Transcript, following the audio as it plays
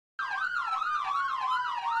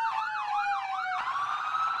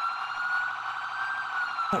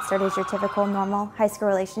It started as your typical normal high school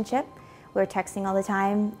relationship. We were texting all the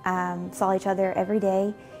time, saw each other every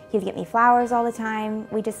day. He would get me flowers all the time.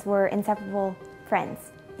 We just were inseparable friends.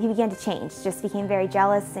 He began to change, just became very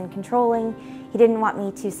jealous and controlling. He didn't want me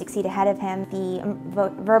to succeed ahead of him. The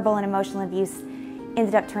verbal and emotional abuse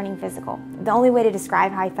ended up turning physical. The only way to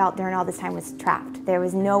describe how I felt during all this time was trapped. There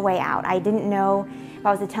was no way out. I didn't know if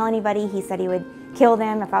I was to tell anybody. He said he would kill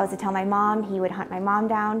them. If I was to tell my mom, he would hunt my mom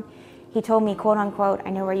down. He told me, quote unquote, I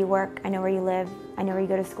know where you work, I know where you live, I know where you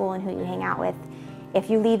go to school and who you hang out with. If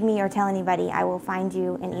you leave me or tell anybody, I will find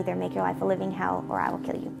you and either make your life a living hell or I will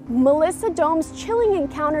kill you. Melissa Dohme's chilling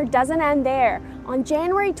encounter doesn't end there. On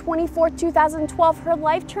January 24, 2012, her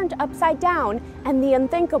life turned upside down and the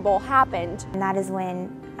unthinkable happened. And that is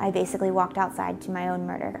when I basically walked outside to my own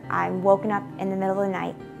murder. I'm woken up in the middle of the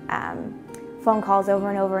night, phone calls over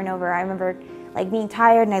and over and over. I remember being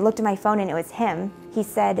tired and I looked at my phone and it was him. He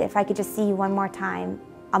said, if I could just see you one more time,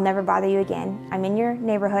 I'll never bother you again. I'm in your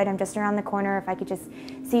neighborhood, I'm just around the corner. If I could just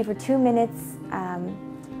see you for 2 minutes.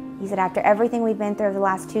 He said, after everything we've been through over the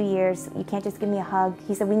last 2 years, you can't just give me a hug.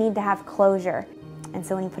 He said, we need to have closure. And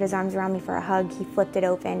so when he put his arms around me for a hug, he flipped it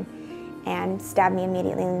open and stabbed me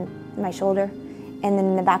immediately in my shoulder and then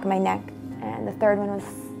in the back of my neck. And the third one was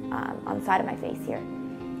on the side of my face here.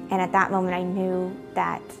 And at that moment I knew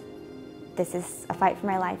that this is a fight for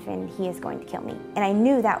my life and he is going to kill me. And I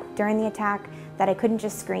knew that during the attack that I couldn't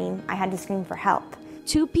just scream, I had to scream for help.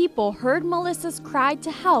 2 people heard Melissa's cry to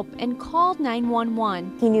help and called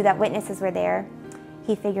 911. He knew that witnesses were there.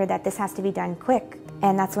 He figured that this has to be done quick.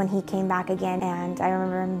 And that's when he came back again and I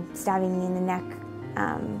remember him stabbing me in the neck.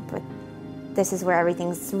 But this is where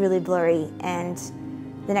everything's really blurry. And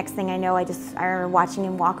the next thing I know, I remember watching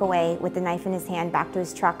him walk away with the knife in his hand back to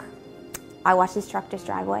his truck. I watched his truck just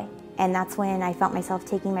drive away. And that's when I felt myself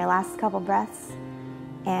taking my last couple breaths.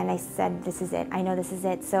 And I said, this is it. I know this is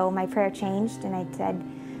it. So my prayer changed and I said,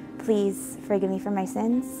 please forgive me for my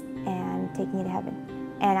sins and take me to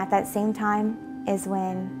heaven. And at that same time is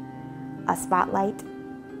when a spotlight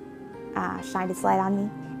shined its light on me.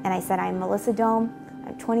 And I said, I'm Melissa Dohme.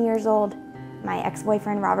 I'm 20 years old. My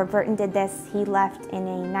ex-boyfriend, Robert Burton, did this. He left in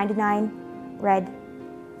a 99 red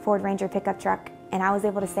Ford Ranger pickup truck. And I was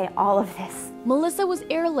able to say all of this. Melissa was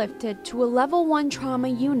airlifted to a level 1 trauma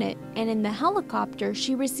unit, and in the helicopter,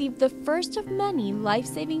 she received the first of many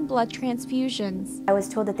life-saving blood transfusions. I was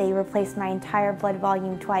told that they replaced my entire blood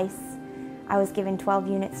volume twice. I was given 12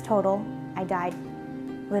 units total. I died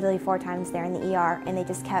literally 4 times there in the ER, and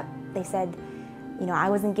they said, I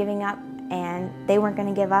wasn't giving up, and they weren't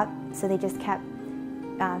going to give up, so they just kept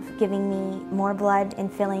giving me more blood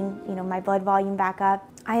and filling, my blood volume back up.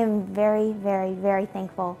 I am very, very, very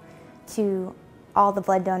thankful to all the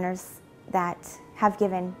blood donors that have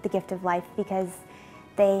given the gift of life because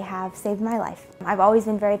they have saved my life. I've always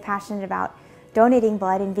been very passionate about donating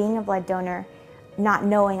blood and being a blood donor, not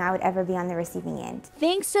knowing I would ever be on the receiving end.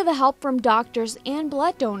 Thanks to the help from doctors and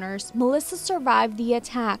blood donors, Melissa survived the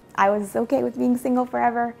attack. I was okay with being single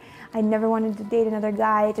forever. I never wanted to date another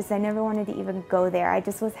guy. I never wanted to even go there. I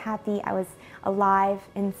just was happy I was alive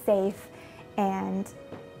and safe and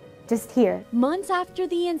just here. Months after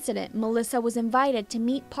the incident, Melissa was invited to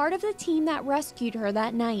meet part of the team that rescued her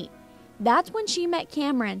that night. That's when she met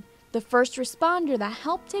Cameron, the first responder that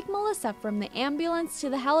helped take Melissa from the ambulance to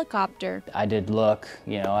the helicopter. I did look,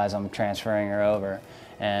 as I'm transferring her over,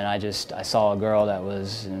 and I saw a girl that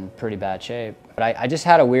was in pretty bad shape. But I just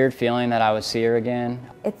had a weird feeling that I would see her again.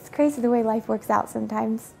 It's crazy the way life works out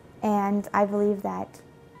sometimes, and I believe that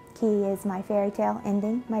he is my fairy tale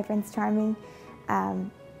ending, my Prince Charming.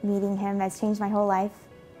 Meeting him has changed my whole life,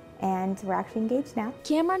 and we're actually engaged now.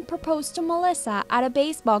 Cameron proposed to Melissa at a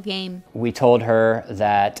baseball game. We told her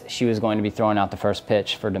that she was going to be throwing out the first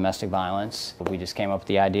pitch for domestic violence. We just came up with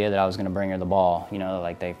the idea that I was going to bring her the ball,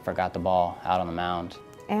 like they forgot the ball out on the mound.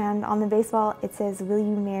 And on the baseball it says, will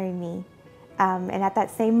you marry me? And at that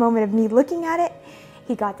same moment of me looking at it,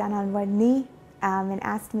 he got down on one knee and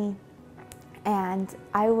asked me. And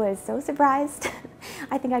I was so surprised.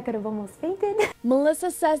 I think I could have almost fainted.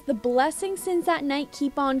 Melissa says the blessings since that night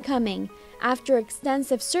keep on coming. After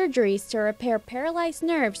extensive surgeries to repair paralyzed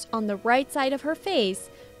nerves on the right side of her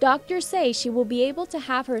face, doctors say she will be able to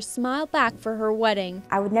have her smile back for her wedding.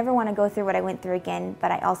 I would never want to go through what I went through again,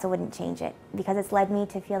 but I also wouldn't change it because it's led me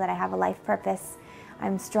to feel that I have a life purpose.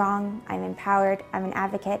 I'm strong, I'm empowered, I'm an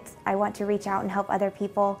advocate. I want to reach out and help other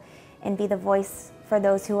people and be the voice for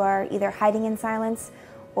those who are either hiding in silence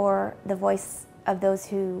or the voice of those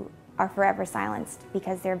who are forever silenced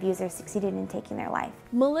because their abuser succeeded in taking their life.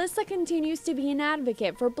 Melissa continues to be an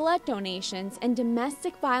advocate for blood donations and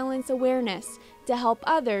domestic violence awareness to help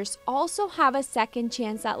others also have a second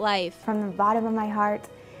chance at life. From the bottom of my heart,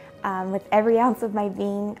 with every ounce of my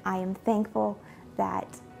being, I am thankful that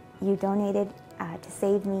you donated to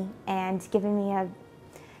save me and given me a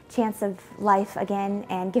chance of life again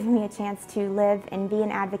and giving me a chance to live and be an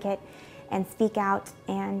advocate and speak out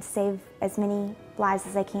and save as many lives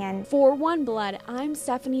as I can. For One Blood, I'm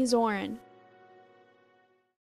Stephanie Zorin.